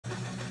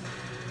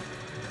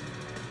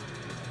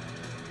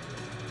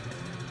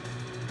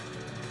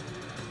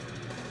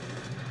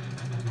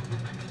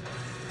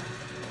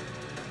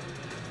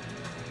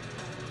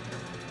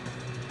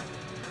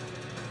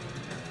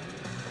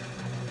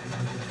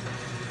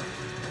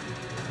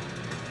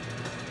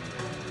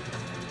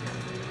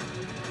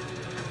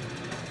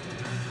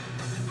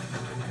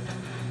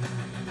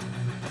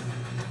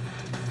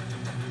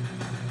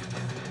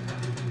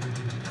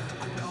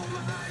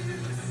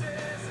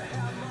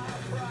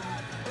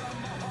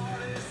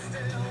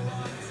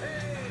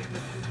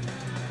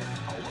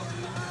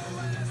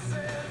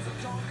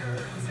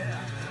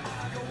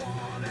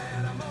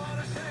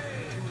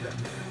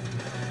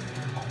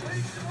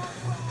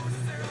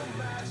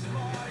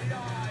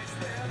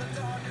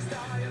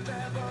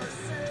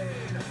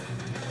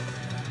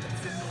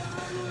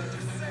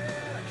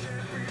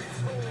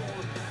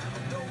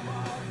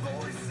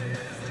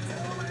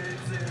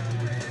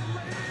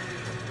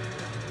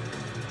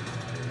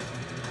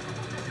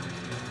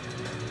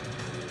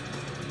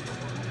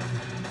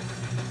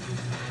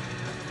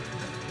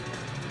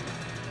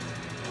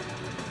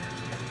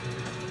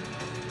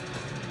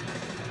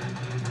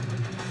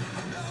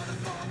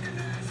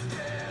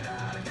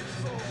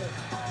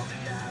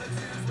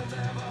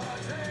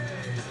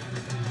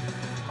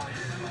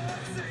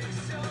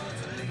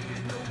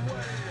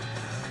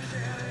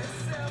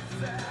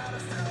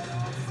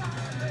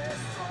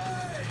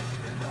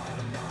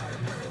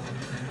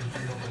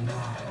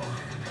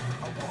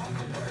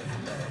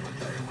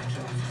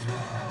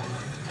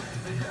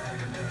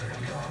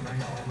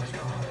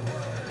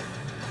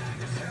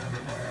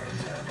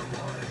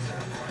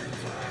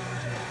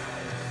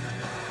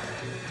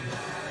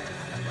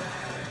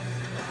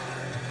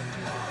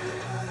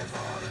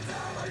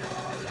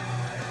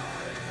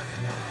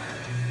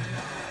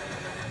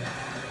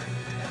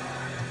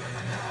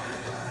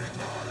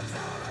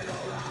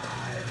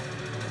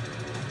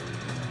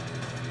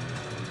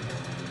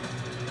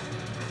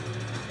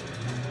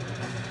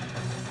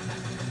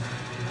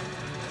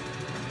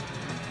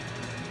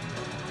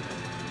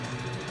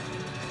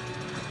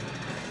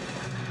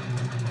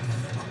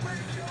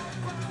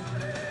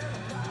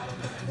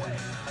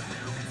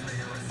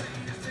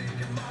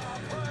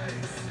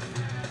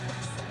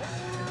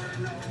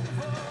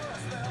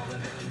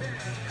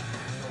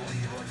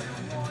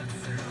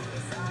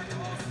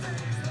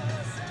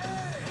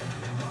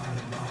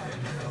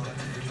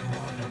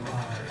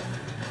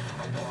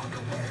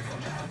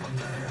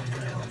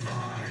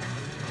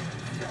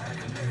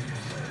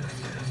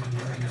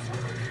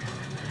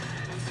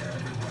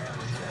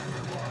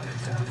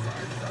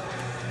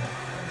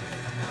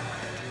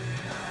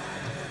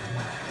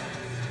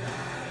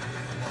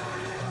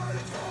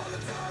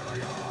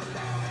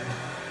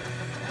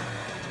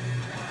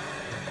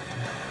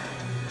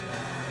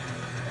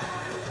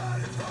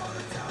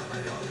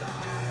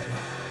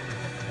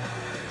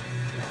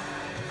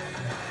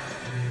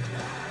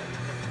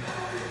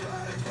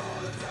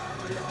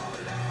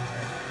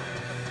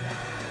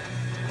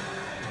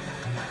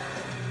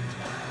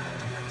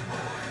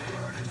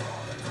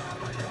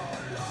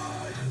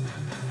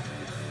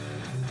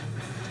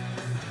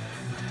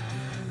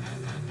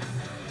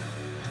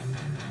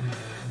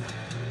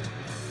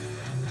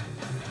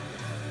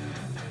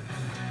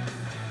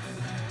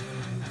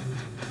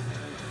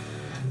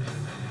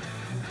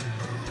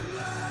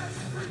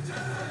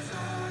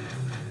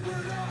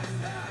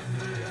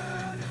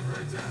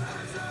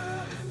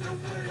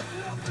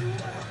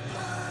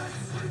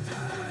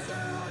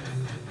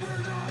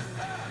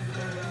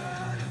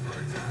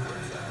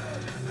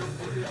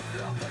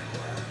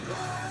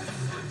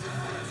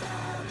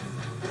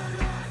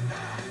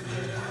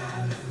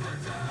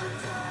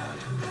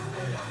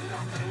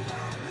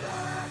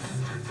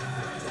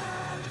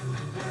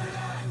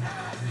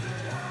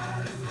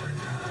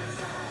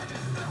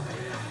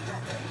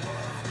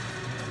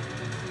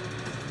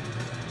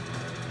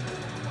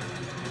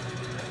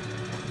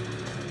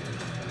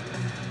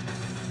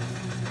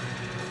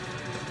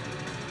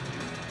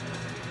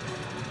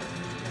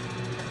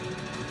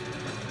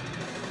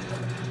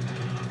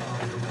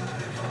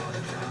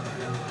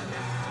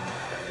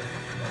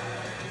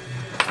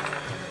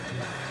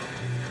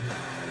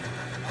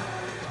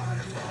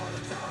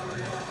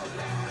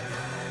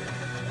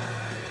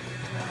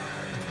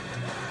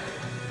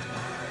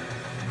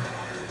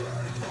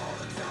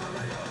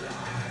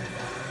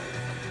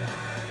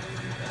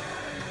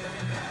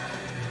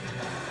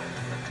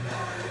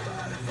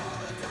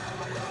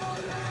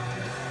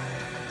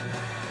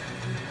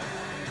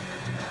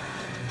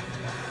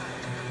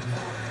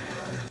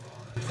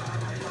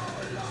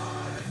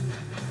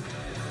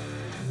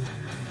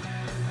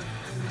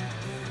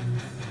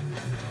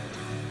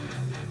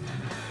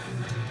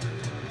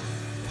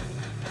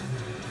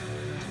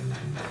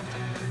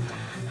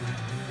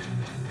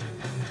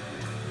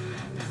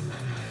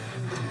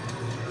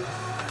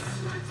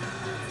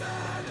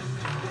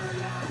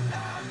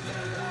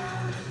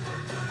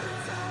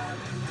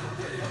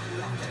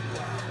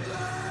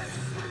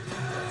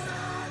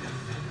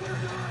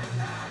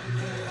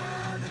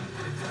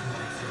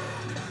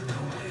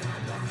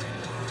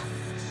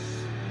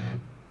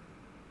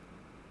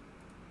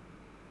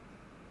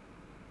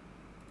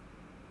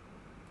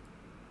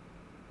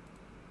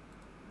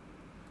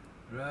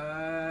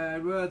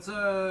Alright, what's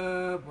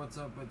up? What's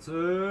up? What's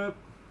up?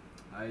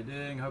 How you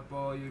doing? Hope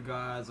all you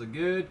guys are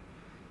good.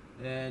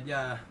 And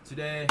yeah,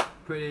 today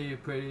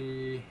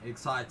pretty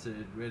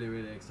excited,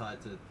 really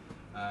excited.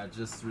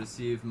 Just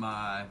received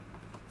my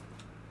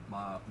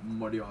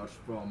modiage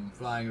from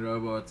Flying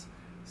Robots.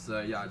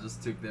 So yeah, I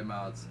just took them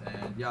out,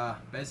 and yeah,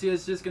 basically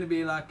it's just gonna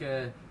be like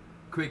a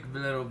quick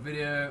little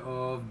video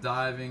of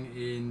diving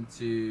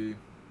into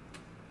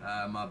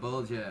my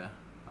build here.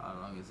 How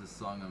long is this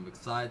song? I'm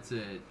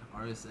excited.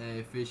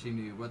 RSA Fishing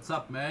New. What's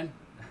up, man?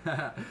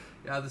 Yeah,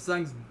 the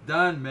song's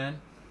done,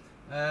 man.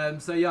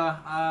 So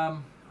yeah,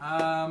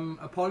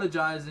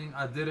 apologizing.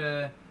 I did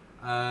a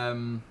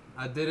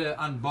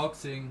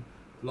unboxing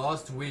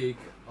last week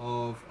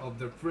of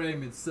the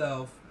frame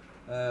itself.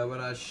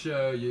 What I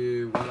show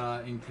you, what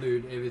I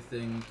include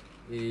everything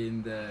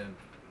in the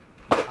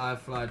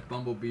iFlight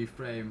Bumblebee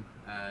frame.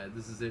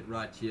 This is it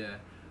right here.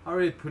 I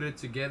already put it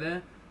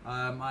together.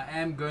 I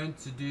am going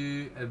to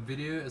do a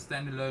video, a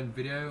standalone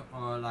video,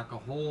 or like a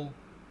whole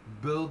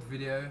build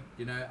video,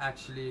 you know,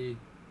 actually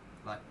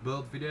like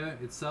build video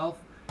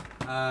itself,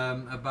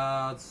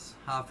 about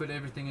how I put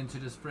everything into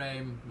this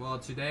frame. Well,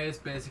 today is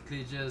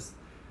basically just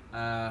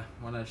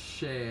want to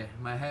share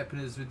my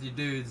happiness with you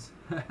dudes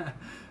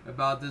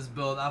about this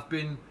build. I've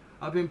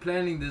been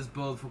planning this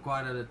build for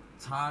quite a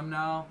time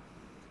now,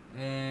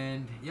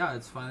 and yeah,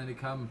 it's finally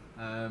come.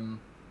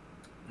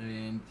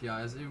 And yeah,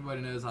 as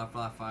everybody knows, I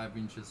fly 5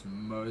 inches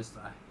most.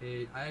 I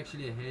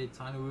actually hate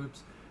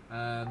Cinewhoops.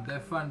 They're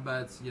fun,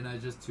 but you know,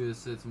 just to a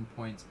certain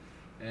point.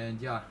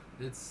 And yeah,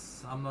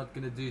 I'm not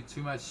gonna do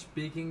too much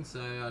speaking, so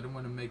I don't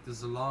want to make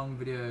this a long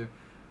video.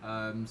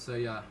 So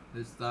yeah,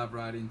 let's dive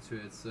right into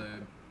it. So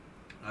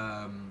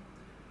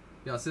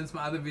yeah, since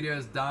my other video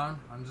is down,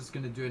 I'm just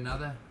gonna do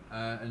another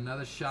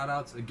shout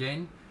out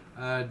again.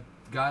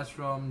 Guys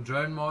from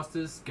Drone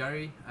Masters,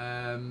 Gary,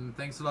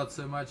 thanks a lot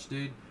so much,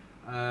 dude.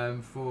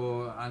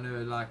 For, I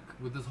know, like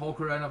with this whole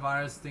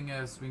coronavirus thing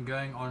has been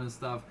going on and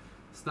stuff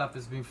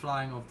has been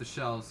flying off the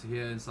shelves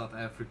here in South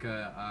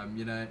Africa,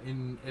 you know,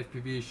 in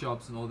FPV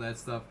shops and all that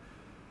stuff.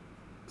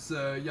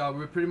 So yeah,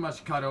 we're pretty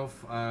much cut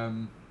off,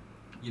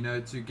 you know,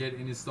 to get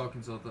any stock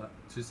in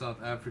South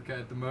Africa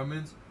at the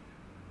moment,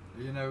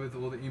 you know, with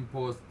all the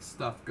import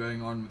stuff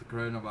going on with the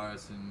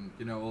coronavirus and,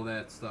 you know, all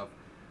that stuff.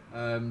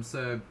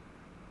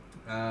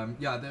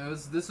 Yeah,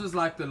 this was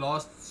like the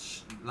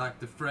last like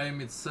the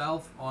frame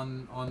itself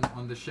on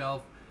the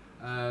shelf.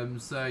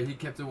 So he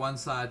kept it one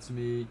side to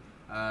me,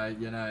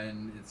 you know,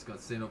 and it's got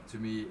sent off to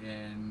me,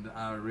 and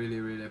I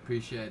really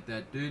appreciate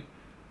that, dude.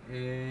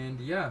 And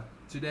yeah,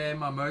 today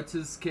my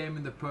motors came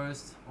in the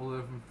post, all the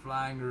way from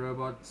Flying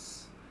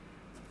Robots.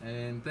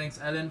 And thanks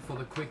Alan for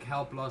the quick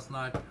help last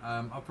night.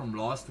 Up from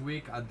last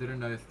week, I didn't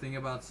know a thing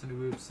about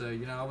Cinewhoop, so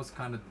you know, I was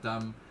kind of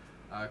dumb.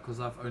 Because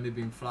I've only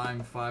been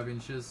flying 5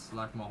 inches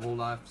like my whole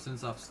life.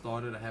 Since I've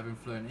started, I haven't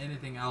flown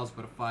anything else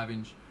but a 5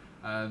 inch.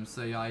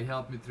 So yeah, he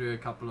helped me through a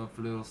couple of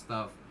little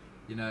stuff,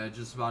 you know,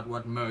 just about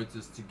what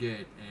motors to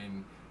get,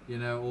 and you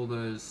know, all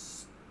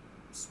those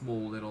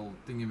small little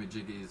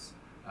thingamajiggies.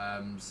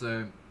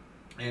 So,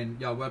 and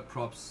yeah, what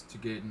props to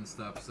get and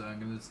stuff. So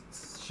I'm gonna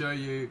show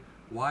you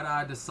what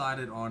I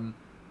decided on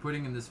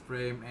putting in this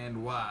frame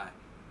and why.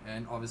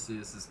 And obviously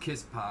this is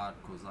KISS powered,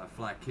 because I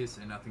fly KISS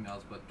and nothing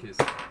else but KISS.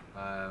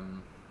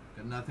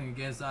 Got nothing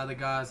against the other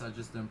guys, I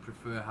just don't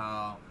prefer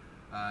how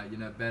you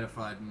know, Beta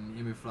Flight and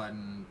Emu Flight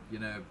and, you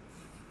know,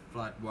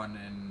 Flight 1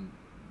 and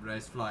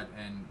Race Flight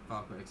and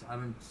Falco X,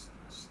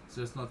 it's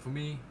just not for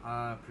me.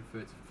 I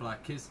prefer to fly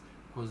KISS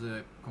because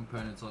the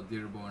components are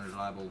durable and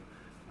reliable.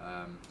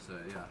 So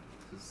yeah,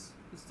 let's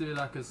do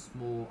like a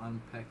small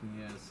unpacking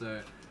here.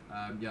 So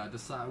yeah,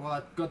 well,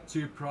 I got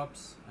 2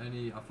 props.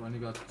 I've only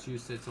got 2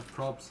 sets of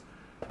props.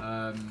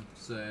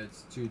 So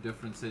it's 2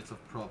 different sets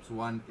of props.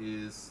 One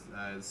is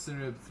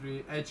Cinewhoop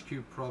 3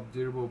 HQ prop,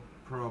 durable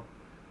prop.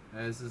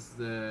 This is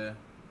the,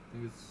 I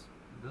think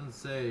it doesn't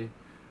say,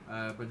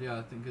 but yeah,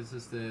 I think this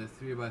is the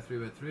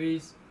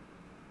 3x3x3s.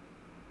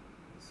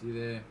 See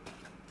there.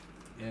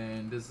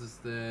 And this is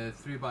the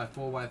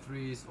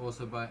 3x4x3s,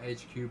 also by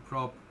HQ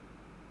prop.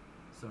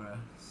 Sorry,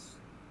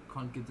 I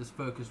can't get this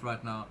focused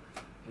right now.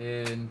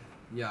 And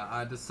yeah,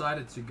 I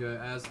decided to go,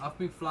 as I've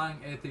been flying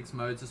Ethix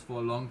motors for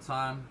a long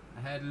time.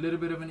 I had a little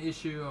bit of an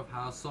issue of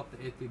how soft the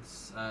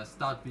Ethix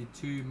Start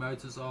V2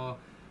 motors are,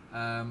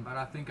 but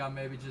I think I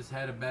maybe just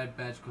had a bad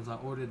batch because I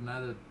ordered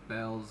another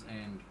bells,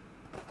 and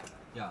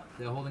yeah,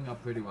 they're holding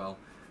up pretty well.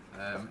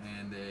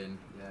 And then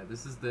yeah,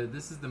 this is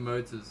the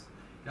motors.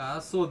 Yeah, I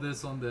saw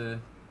this on the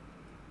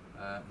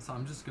so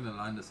I'm just gonna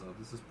line this up.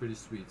 This is pretty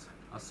sweet.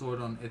 I saw it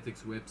on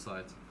Ethix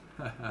website.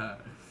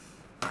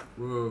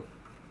 Whoa.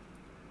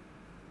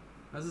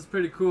 This is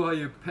pretty cool how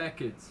you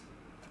pack it.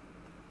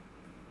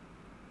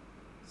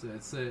 So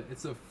it's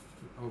a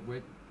oh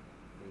wait.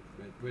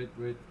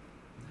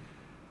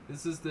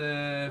 This is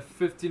the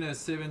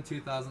 1507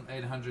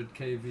 2800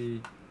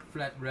 kV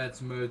flat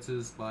rats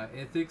motors by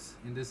Ethix,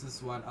 and this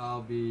is what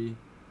I'll be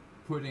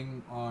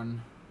putting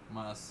on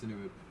my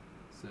Cinewhoop.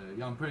 So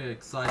yeah, I'm pretty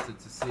excited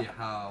to see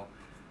how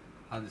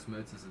how these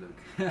motors look.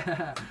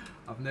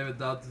 I've never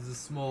doubted the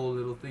small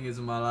little things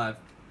in my life.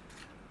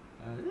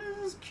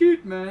 This is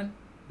cute, man.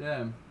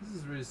 Damn, this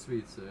is really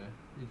sweet. So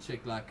you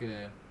check like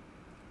a.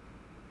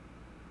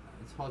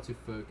 It's hard to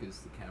focus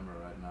the camera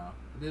right now.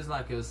 There's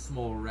like a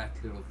small rat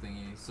little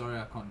thingy. Sorry,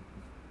 I can't.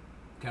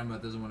 Camera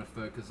doesn't want to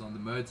focus on the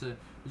motor.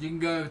 But you can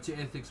go over to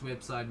Ethix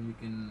website and you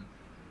can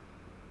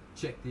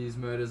check these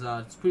motors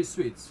out. It's pretty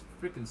sweet. It's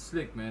freaking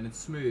slick, man. It's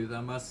smooth,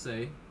 I must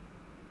say.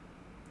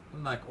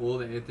 Unlike all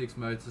the Ethix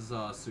motors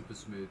are super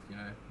smooth, you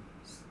know.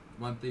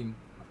 One thing,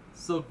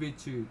 Silk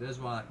V2, that's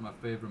one like my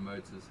favorite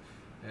motors.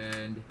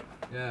 And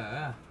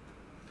yeah,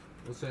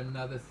 also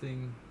another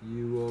thing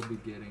you will be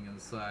getting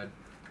inside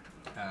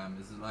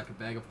is like a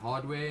bag of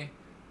hardware.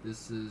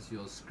 This is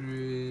your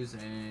screws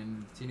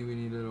and teeny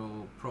weeny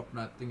little prop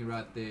nut thingy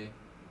right there,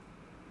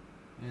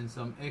 and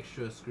some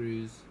extra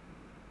screws.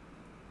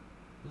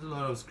 There's a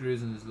lot of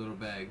screws in this little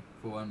bag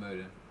for one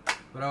motor.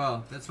 But oh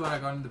well, that's what I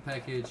got in the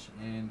package,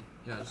 and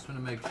yeah, I just want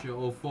to make sure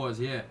all four is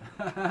here.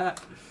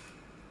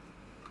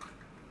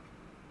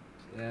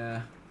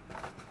 Yeah.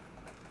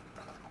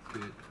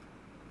 Good.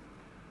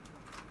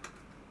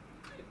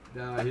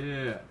 Down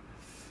here.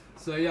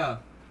 So yeah,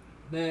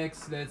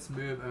 next let's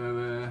move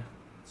over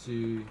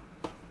to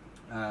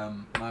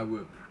my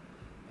whoop.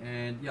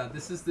 And yeah,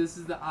 this is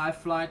the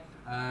iFlight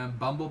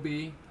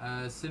Bumblebee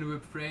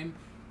Cinewhoop frame.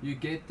 You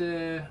get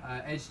the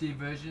HD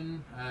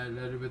version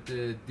loaded with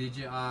the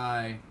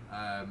DJI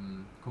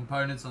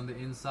components on the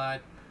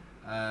inside,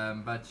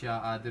 but yeah,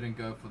 I didn't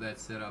go for that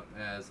setup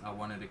as I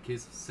wanted a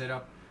KISS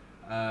setup,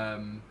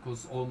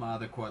 because all my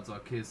other quads are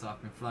KISS. I've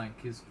been flying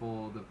KISS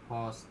for the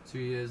past 2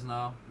 years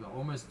now,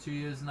 almost 2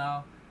 years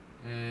now,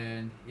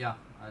 and yeah,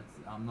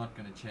 I'm not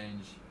going to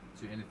change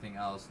to anything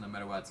else no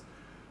matter what.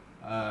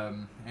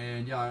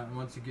 And yeah, I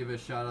want to give a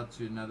shout out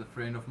to another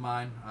friend of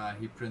mine.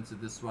 He printed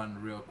this one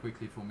real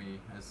quickly for me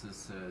as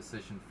this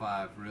Session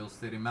 5 real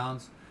steady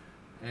mount.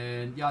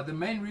 And yeah, the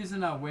main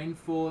reason I went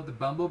for the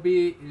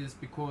Bumblebee is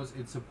because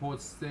it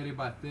supports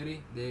 30x30.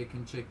 There you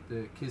can check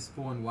the KISS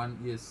 4-in-1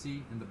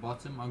 ESC in the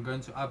bottom. I'm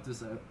going to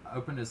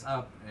open this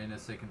up in a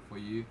second for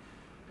you.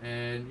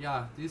 And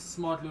yeah, these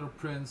smart little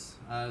prints.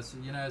 So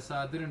you know, so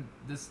I didn't.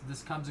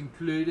 This comes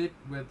included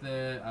with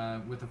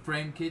the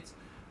frame kit.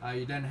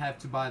 You don't have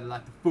to buy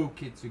like the full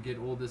kit to get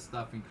all this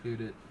stuff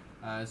included.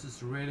 It's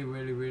just really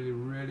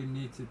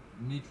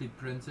neatly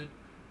printed.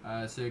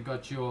 So you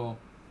got your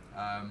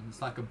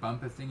it's like a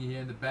bumper thingy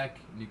here in the back,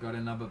 and you got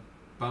another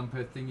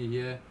bumper thingy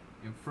here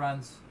in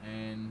front,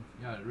 and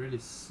yeah, really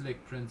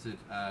slick printed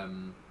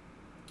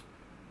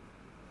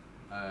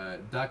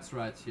ducts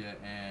right here,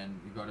 and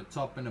you got a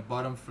top and a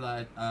bottom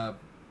plate,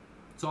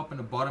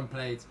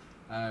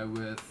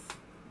 with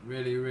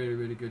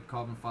really good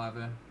carbon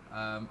fiber.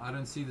 I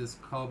don't see this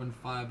carbon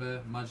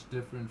fiber much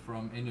different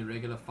from any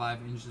regular 5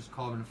 inches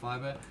carbon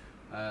fiber,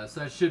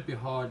 so it should be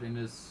hard, and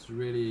it's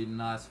really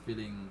nice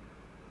feeling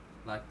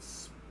like,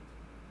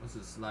 what's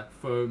this, like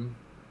foam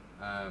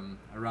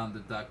around the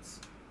ducts,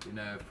 you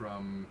know,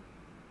 from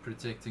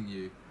protecting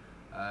you.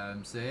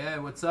 So yeah,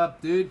 what's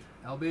up, dude?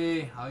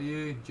 LB, how are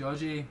you?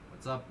 Georgie,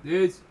 what's up,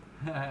 dudes?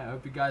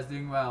 Hope you guys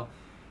doing well.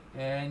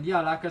 And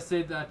yeah, like I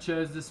said, I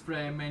chose this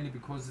frame mainly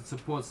because it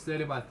supports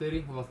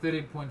 30x30, well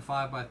 30.5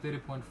 by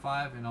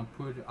 30.5, and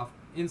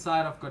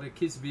inside I've got a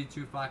KISS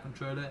V2 flight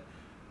controller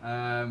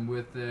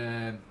with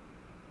the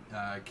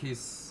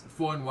KISS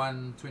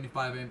 4-in-1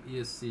 25M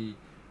ESC,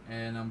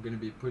 and I'm going to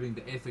be putting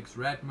the Ethix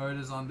rat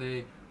motors on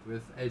there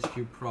with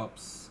HQ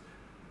props.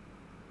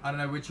 I don't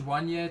know which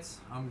one yet.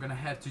 I'm going to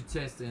have to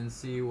test and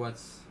see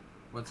what's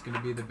going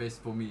to be the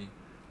best for me.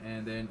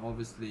 And then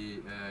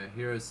obviously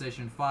Hero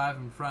Session 5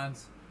 in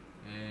front.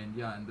 And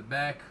yeah, in the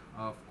back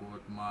I've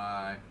got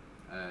my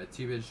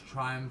T-Wedge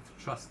Triumph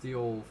trusty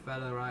old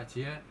fella right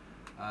here.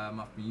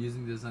 I've been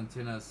using these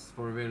antennas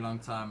for a very long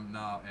time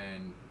now,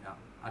 and yeah,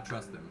 I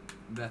trust them.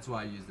 That's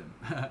why I use them.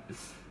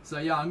 So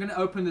yeah, I'm gonna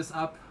open this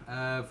up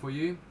for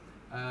you.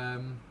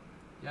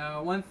 Yeah,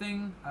 one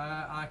thing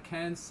I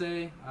can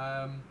say,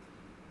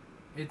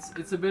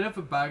 it's a bit of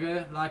a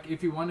bugger. Like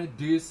if you want to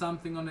do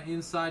something on the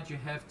inside, you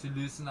have to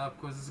loosen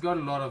up because it's got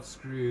a lot of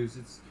screws.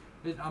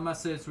 I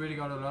must say it's really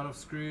got a lot of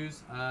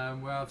screws.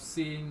 Where I've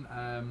seen,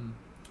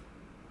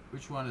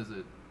 which one is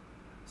it?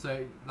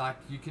 So like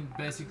you can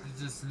basically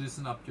just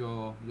loosen up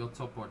your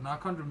top part. Now I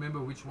can't remember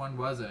which one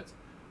was it.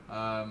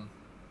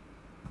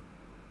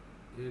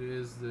 It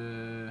is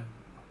the,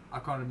 I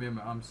can't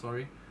remember. I'm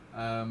sorry.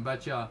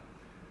 But yeah,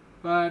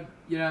 but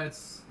you know,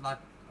 it's like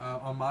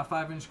on my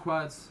 5-inch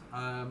quads.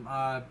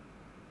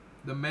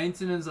 The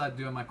maintenance I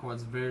do on my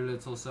quads very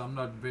little, so I'm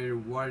not very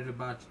worried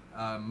about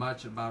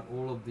much about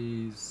all of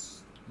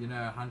these, you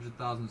know,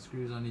 100,000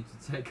 screws I need to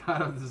take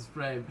out of this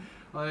frame.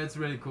 Well, it's a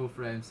really cool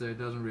frame, so it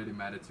doesn't really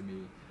matter to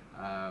me.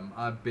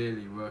 I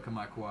barely work on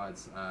my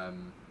quads.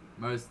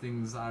 Most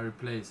things I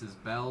replace is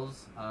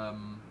bells. I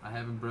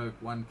haven't broke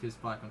one KISS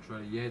flight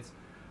controller yet.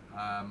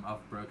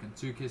 I've broken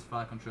 2 KISS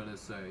flight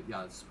controllers, so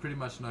yeah, it's pretty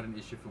much not an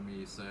issue for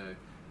me. So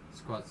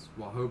it's quite,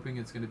 well, hoping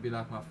it's going to be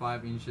like my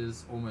 5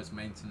 inches, almost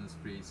maintenance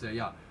free. So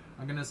yeah,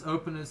 I'm gonna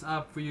open this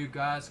up for you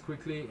guys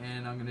quickly,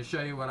 and I'm gonna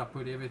show you what I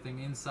put everything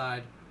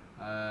inside,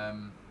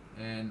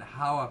 and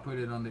how I put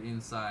it on the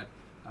inside.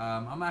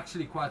 I'm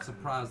actually quite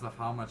surprised of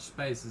how much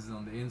space is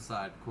on the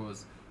inside,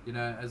 because you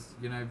know, as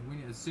you know,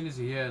 as soon as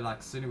you hear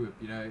like Cinewhoop,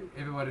 you know,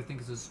 everybody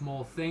thinks it's a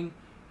small thing,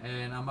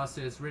 and I must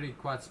say it's really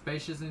quite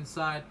spacious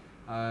inside.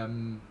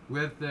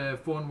 With the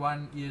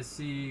 4-in-1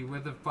 ESC,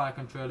 with the fire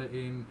controller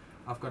in,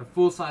 I've got a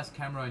full-size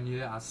camera in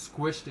here. I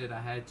squished it. I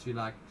had to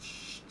like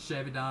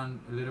shave it down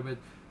a little bit.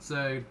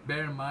 So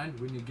bear in mind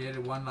when you get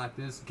one like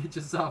this, get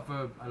yourself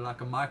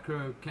like a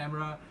micro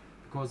camera,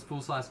 because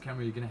full-size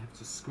camera you're gonna have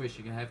to squish.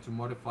 You're gonna have to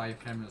modify your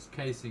camera's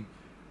casing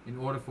in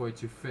order for it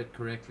to fit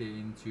correctly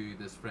into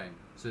this frame.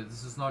 So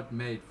this is not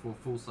made for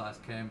full-size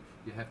cam.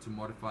 You have to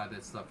modify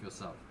that stuff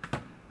yourself.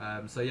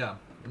 So yeah,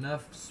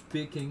 enough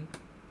speaking.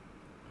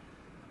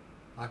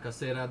 Like I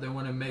said, I don't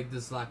want to make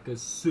this like a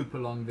super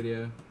long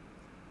video.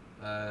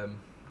 Yeah,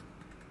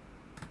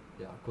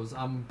 because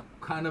I'm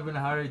kind of in a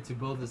hurry to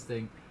build this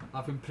thing.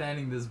 I've been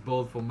planning this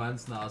build for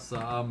months now, so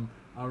I'm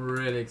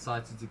really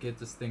excited to get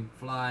this thing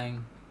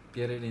flying,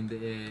 get it in the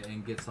air,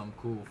 and get some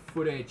cool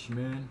footage,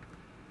 man.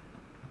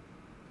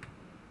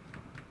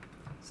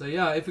 So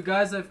yeah, if you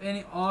guys have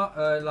any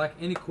like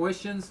any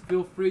questions,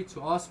 feel free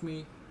to ask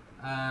me.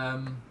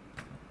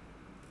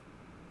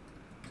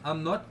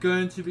 I'm not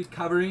going to be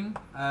covering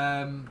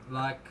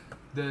like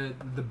the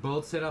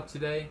build setup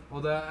today,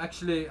 although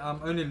actually I'm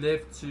only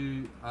left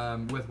to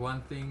with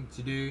one thing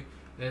to do.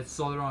 It's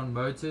solder on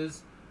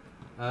motors.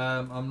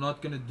 I'm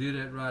not gonna do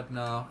that right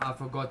now. I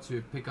forgot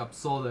to pick up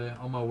solder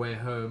on my way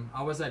home.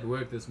 I was at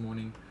work this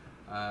morning,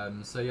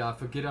 so yeah,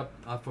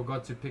 I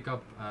forgot to pick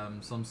up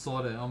some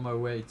solder on my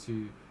way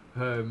to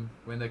home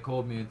when they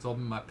called me and told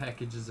me my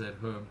package is at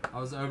home. I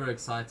was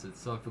overexcited,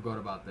 so I forgot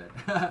about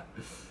that.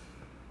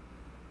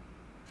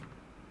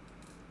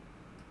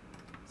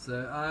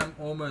 So I'm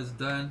almost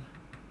done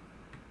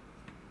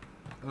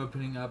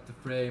opening up the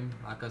frame.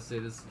 Like I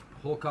said, there's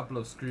a whole couple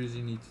of screws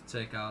you need to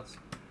take out.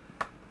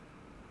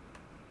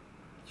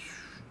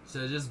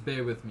 So just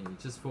bear with me,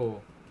 just for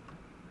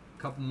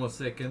a couple more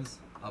seconds,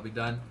 I'll be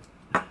done.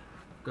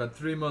 Got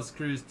 3 more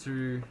screws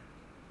to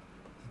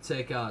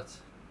take out.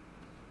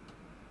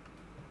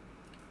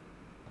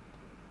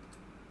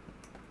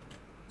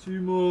 2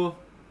 more,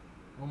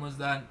 almost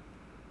done.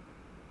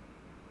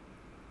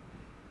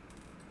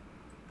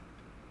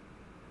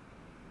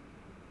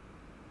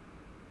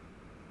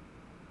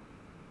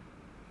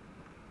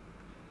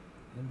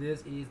 And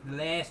this is the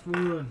last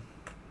one.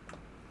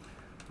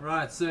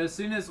 Right, so as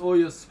soon as all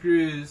your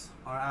screws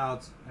are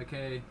out,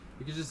 okay,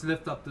 you can just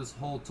lift up this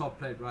whole top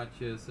plate right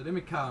here. So let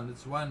me count.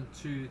 It's 1,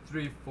 2,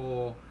 3,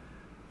 4,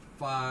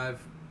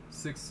 5,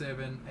 6,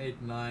 7,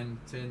 8, 9,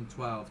 10,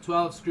 12.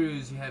 12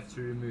 screws you have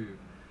to remove.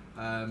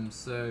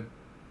 So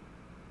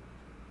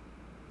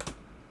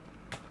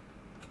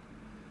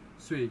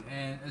sweet.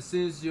 And as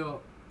soon as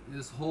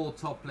this whole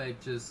top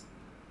plate just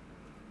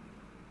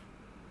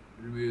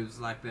removes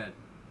like that,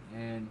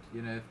 and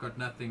you know, I've got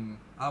nothing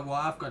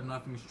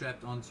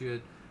strapped onto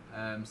it,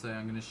 so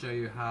I'm going to show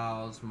you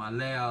how's my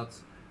layout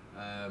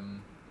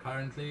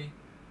currently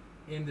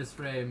in this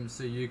frame,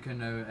 so you can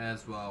know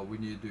as well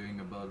when you're doing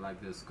a build like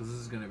this, because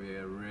this is going to be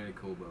a really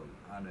cool build.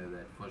 I know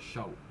that for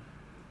sure.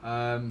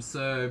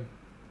 So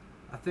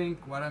I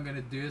think what I'm going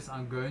to do is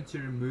I'm going to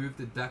remove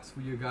the ducts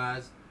for you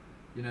guys,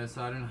 you know,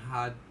 so I don't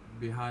hide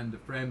behind the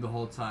frame the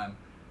whole time,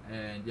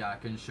 and yeah, I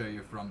can show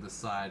you from the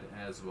side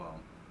as well.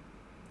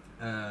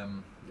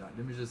 Yeah,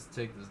 let me just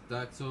take this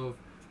ducts off.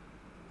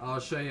 I'll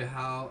show you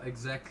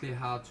exactly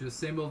how to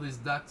assemble these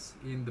ducts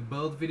in the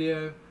build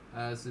video,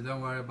 so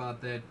don't worry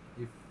about that.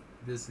 If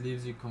this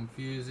leaves you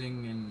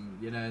confusing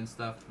and you know and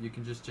stuff, you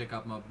can just check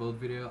out my build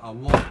video. I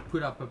will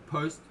put up a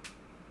post.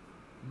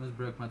 Almost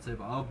broke my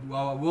table.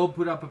 I will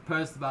put up a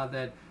post about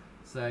that.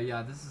 So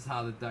yeah, this is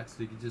how the ducts,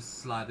 you can just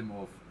slide them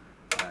off.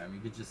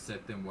 You can just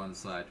set them one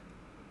side.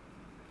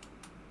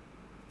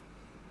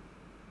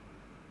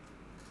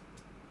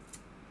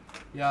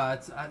 Yeah,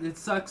 it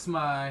sucks.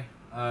 My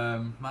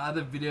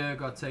other video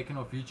got taken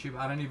off YouTube.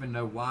 I don't even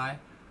know why.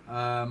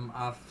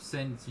 I've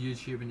sent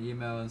YouTube an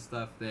email and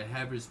stuff. They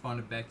have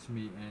responded back to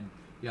me, and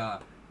yeah,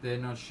 they're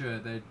not sure.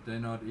 They're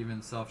not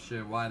even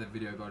self-sure why the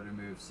video got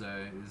removed. So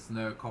there's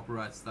no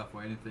copyright stuff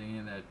or anything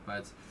in that.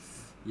 But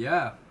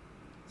yeah,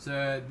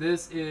 so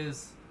this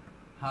is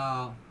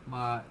how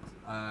my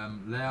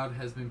layout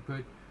has been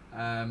put.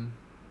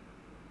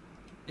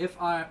 If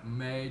I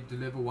may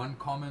deliver one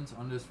comment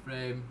on this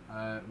frame,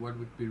 what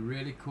would be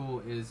really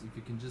cool is if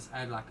you can just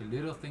add like a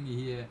little thingy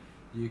here.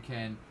 You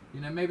can, you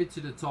know, maybe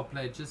to the top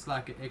plate, just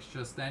like an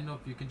extra standoff.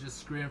 You can just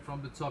screw in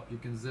from the top. You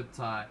can zip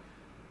tie,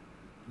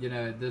 you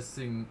know, this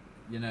thing,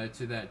 you know,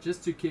 to that,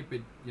 just to keep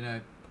it, you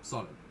know,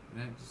 solid. You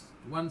know, just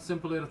one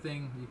simple little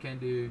thing you can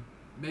do.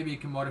 Maybe you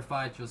can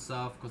modify it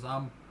yourself, because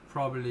I'm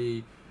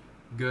probably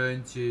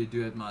going to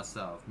do it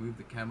myself. Move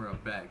the camera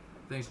back.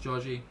 Thanks,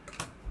 Georgie.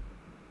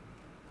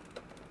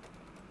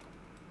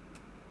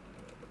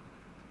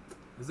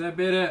 Is that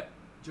better,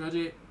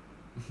 Georgie?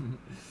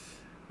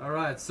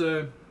 Alright,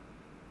 so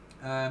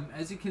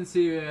As you can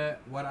see here,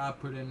 what I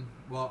put in,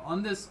 well,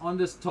 on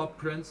this top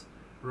print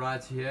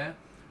right here,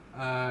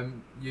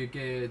 you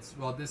get,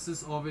 well, this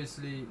is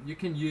obviously, you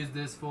can use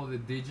this for the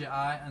DJI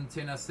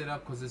antenna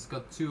setup because it's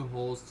got 2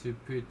 holes to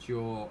put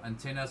your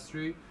antennas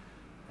through,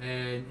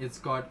 and it's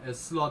got a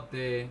slot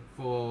there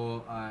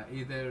for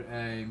either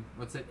a,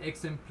 what's it,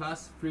 XM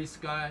Plus Free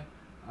Sky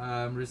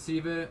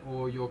receiver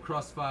or your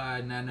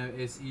Crossfire Nano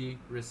SE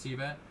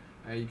receiver.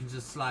 You can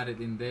just slide it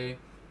in there,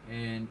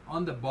 and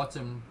on the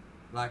bottom,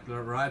 like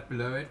right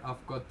below it,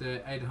 I've got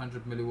the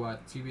 800 milliwatt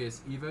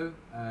TBS Evo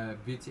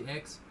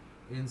VTX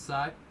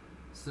inside.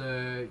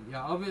 So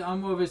yeah,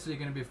 I'm obviously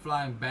going to be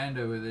flying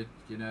bando with it,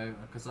 you know,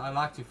 because I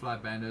like to fly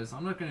bandos.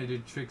 I'm not going to do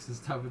tricks and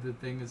stuff with the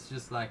thing. It's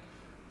just like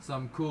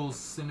some cool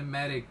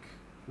cinematic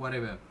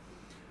whatever.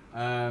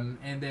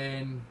 And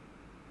then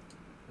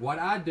what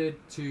I did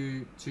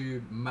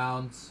to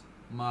mount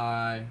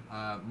my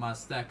my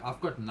stack,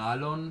 I've got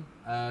nylon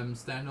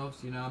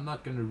standoffs. You know, I'm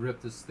not going to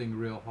rip this thing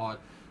real hard,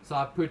 so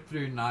I put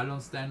through nylon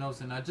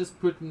standoffs, and I just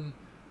put in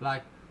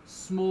like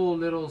small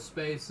little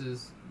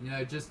spaces, you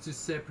know, just to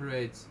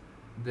separate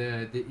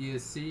the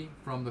ESC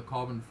from the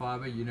carbon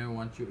fiber. You don't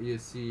want your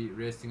ESC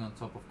resting on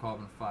top of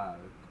carbon fiber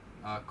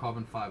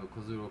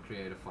because it will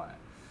create a fire.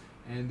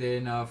 And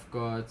then I've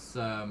got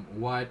some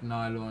white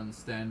nylon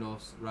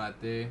standoffs right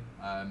there.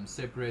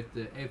 Separate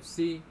the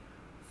FC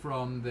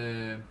from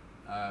the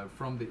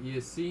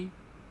ESC,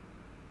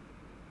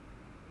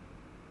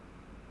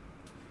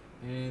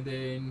 and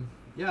then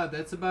yeah,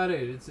 that's about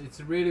it. It's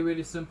a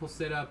really simple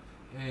setup,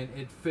 and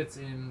it fits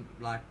in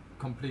like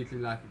completely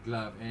like a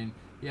glove. And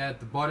yeah, at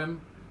the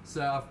bottom,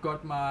 so I've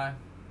got my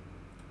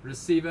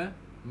receiver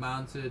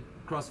mounted,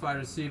 Crossfire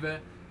receiver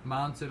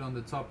mounted on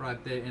the top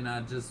right there, and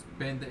I just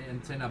bend the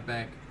antenna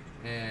back,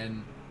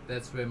 and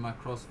that's where my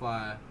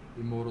Crossfire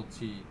Immortal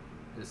T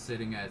is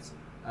sitting at.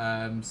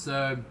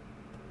 So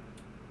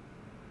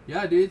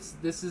yeah, dudes,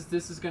 this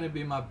is going to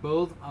be my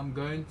build. I'm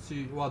going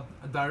to, well,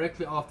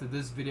 directly after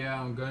this video,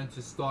 I'm going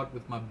to start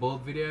with my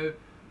build video,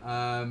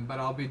 but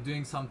I'll be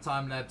doing some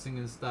time lapsing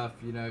and stuff,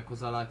 you know,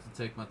 because I like to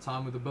take my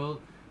time with the build.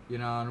 You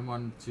know, I don't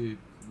want to,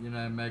 you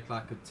know, make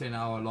like a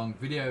 10-hour long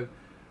video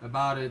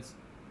about it.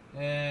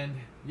 And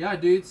yeah,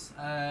 dudes,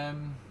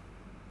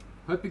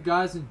 hope you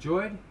guys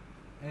enjoyed,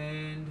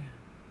 and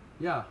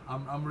yeah,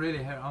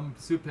 I'm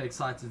super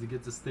excited to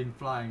get this thing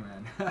flying,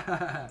 man.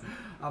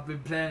 I've been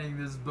planning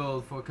this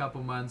build for a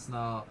couple months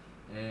now,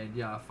 and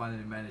yeah, I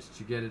finally managed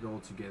to get it all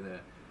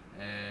together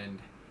and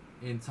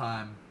in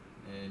time.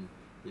 And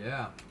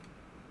yeah,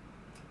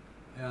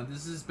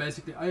 this is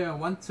basically, oh yeah,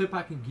 one tip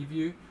I can give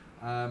you,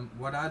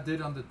 what I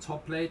did on the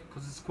top plate,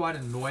 because it's quite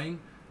annoying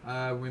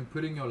when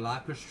putting your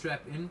LiPo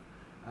strap in,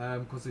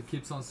 because it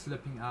keeps on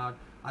slipping out.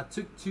 I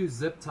took 2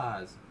 zip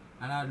ties,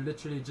 and I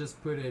literally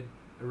just put it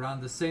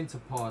around the center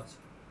part,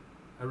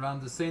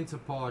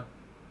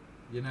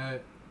 you know,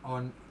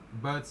 on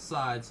both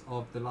sides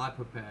of the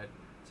LiPo pad.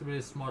 It's a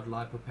really smart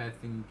LiPo pad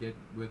thing you get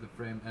with the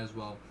frame as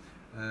well.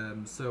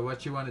 So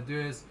what you want to do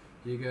is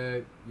you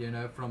go, you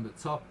know, from the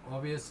top,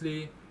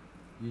 obviously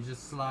you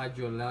just slide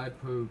your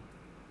LiPo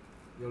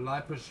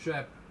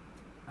strap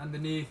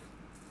underneath,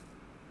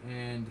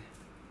 and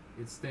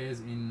it stays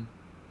in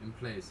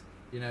place.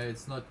 You know,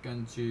 it's not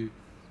going to,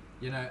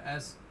 you know,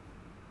 as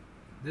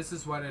this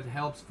is what it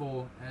helps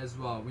for as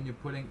well. When you're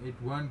putting, it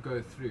won't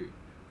go through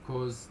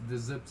because the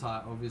zip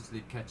tie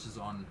obviously catches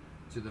on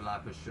to the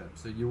LiPo strap,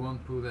 so you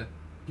won't pull that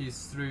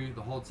piece through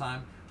the whole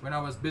time. When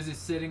I was busy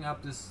setting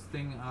up this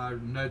thing, I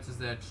noticed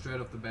that straight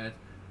off the bat.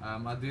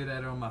 I do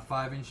that on my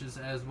 5 inches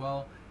as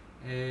well.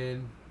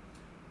 And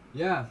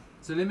yeah,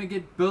 so let me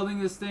get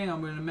building this thing.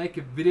 I'm going to make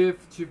a video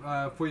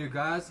for you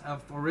guys.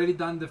 I've already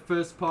done the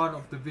first part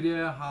of the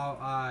video, how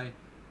I,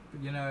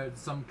 you know,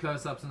 some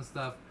close-ups and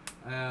stuff.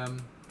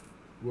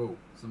 Whoa,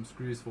 some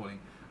screws falling.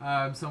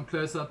 Some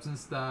close-ups and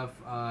stuff,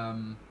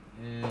 and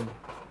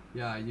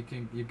yeah,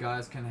 you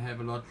guys can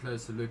have a lot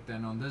closer look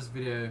than on this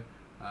video,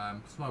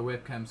 because my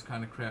webcam's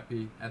kind of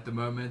crappy at the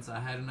moment. I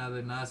had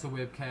another nicer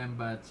webcam,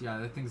 but yeah,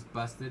 that thing's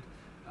busted.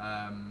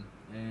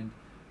 And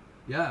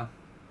yeah,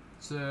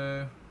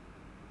 so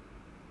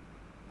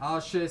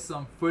I'll share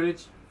some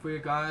footage for you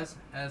guys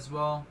as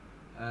well.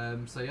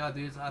 So yeah,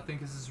 dudes, I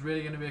think this is really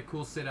going to be a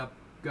cool setup.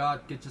 Go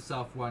out, get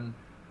yourself one.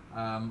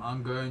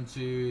 I'm going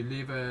to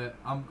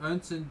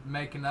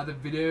make another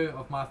video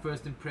of my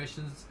first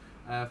impressions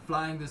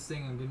flying this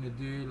thing. I'm going to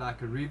do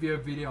like a review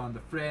video on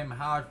the frame,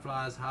 how it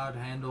flies, how it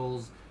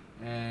handles,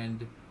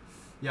 and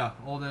yeah,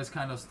 all those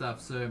kind of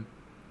stuff. So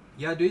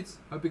yeah, dudes,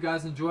 hope you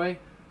guys enjoy.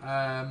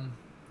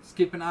 Just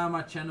keep an eye on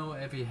my channel.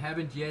 If you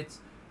haven't yet,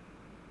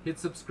 hit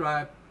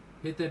subscribe,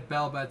 hit that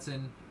bell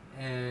button,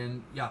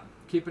 and yeah,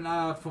 keep an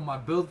eye out for my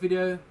build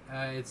video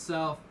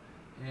itself.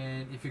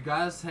 And if you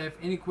guys have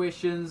any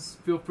questions,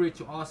 feel free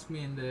to ask me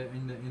in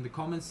the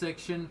comment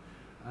section.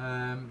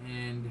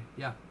 And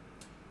yeah,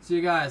 see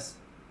you guys.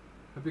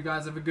 Hope you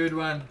guys have a good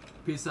one.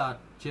 Peace out.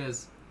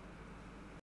 Cheers.